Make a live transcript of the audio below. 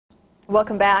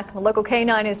Welcome back. The local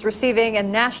canine is receiving a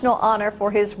national honor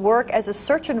for his work as a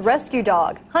search and rescue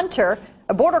dog. Hunter,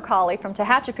 a border collie from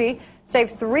Tehachapi,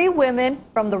 saved 3 women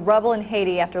from the rubble in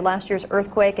Haiti after last year's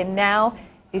earthquake, and now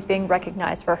he's being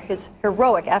recognized for his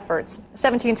heroic efforts.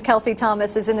 17's Kelsey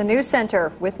Thomas is in the news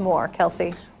center with more.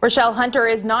 Kelsey. Rochelle, Hunter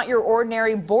is not your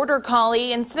ordinary border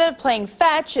collie. Instead of playing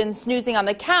fetch and snoozing on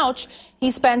the couch, he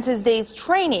spends his days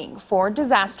training for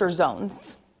disaster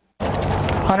zones.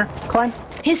 Hunter, climb.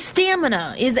 His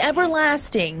stamina is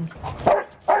everlasting.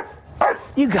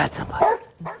 You got somebody.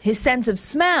 His sense of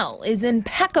smell is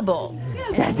impeccable.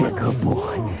 That's a good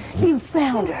boy. You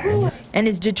found her. And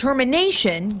his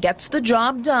determination gets the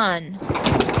job done.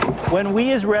 When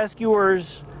we as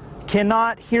rescuers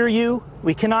cannot hear you,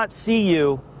 we cannot see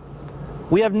you,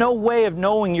 we have no way of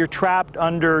knowing you're trapped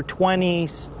under 20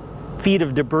 feet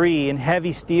of debris and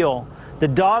heavy steel. The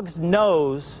dog's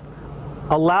nose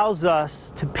allows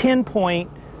us to pinpoint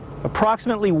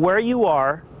approximately where you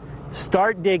are,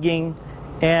 start digging,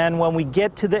 and when we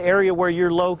get to the area where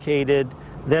you're located,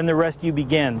 then the rescue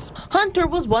begins. Hunter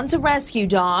was once a rescue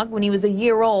dog. When he was a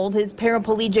year old, his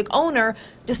paraplegic owner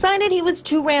decided he was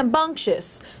too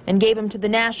rambunctious and gave him to the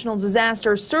National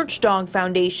Disaster Search Dog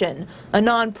Foundation, a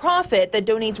nonprofit that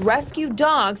donates rescued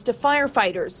dogs to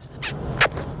firefighters.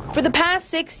 For the past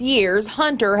 6 years,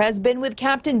 Hunter has been with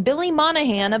Captain Billy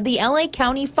Monahan of the LA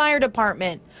County Fire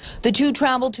Department. The two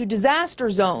travel to disaster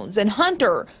zones, and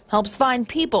Hunter helps find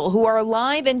people who are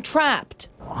alive and trapped.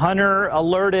 Hunter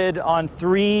alerted on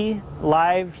 3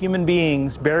 live human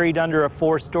beings buried under a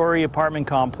 4-story apartment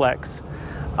complex.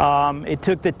 It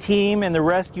took the team and the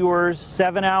rescuers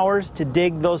 7 hours to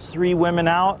dig those 3 women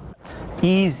out.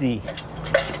 Easy.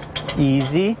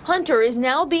 Easy. Hunter is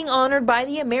now being honored by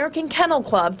the American Kennel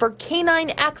Club for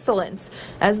canine excellence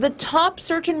as the top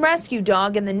search and rescue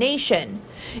dog in the nation.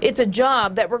 It's a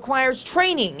job that requires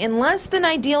training in less than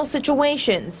ideal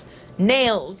situations,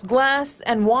 nails, glass,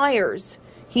 and wires.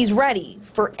 He's ready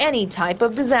for any type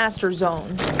of disaster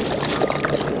zone.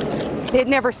 It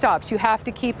never stops. You have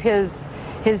to keep his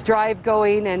drive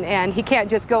going, and he can't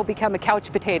just go become a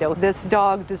couch potato. This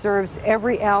dog deserves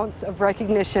every ounce of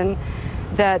recognition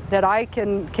that I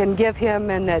can give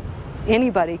him and that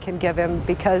anybody can give him,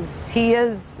 because he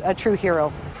is a true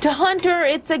hero. To Hunter,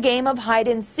 it's a game of hide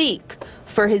and seek.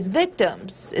 For his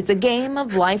victims, it's a game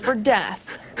of life or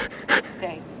death.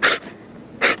 Stay.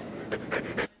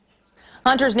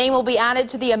 Hunter's name will be added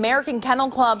to the American Kennel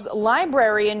Club's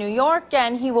library in New York,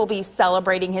 and he will be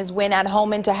celebrating his win at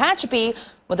home in Tehachapi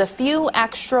with a few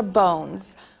extra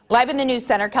bones. Live in the news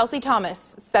center, Kelsey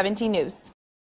Thomas, 17 News.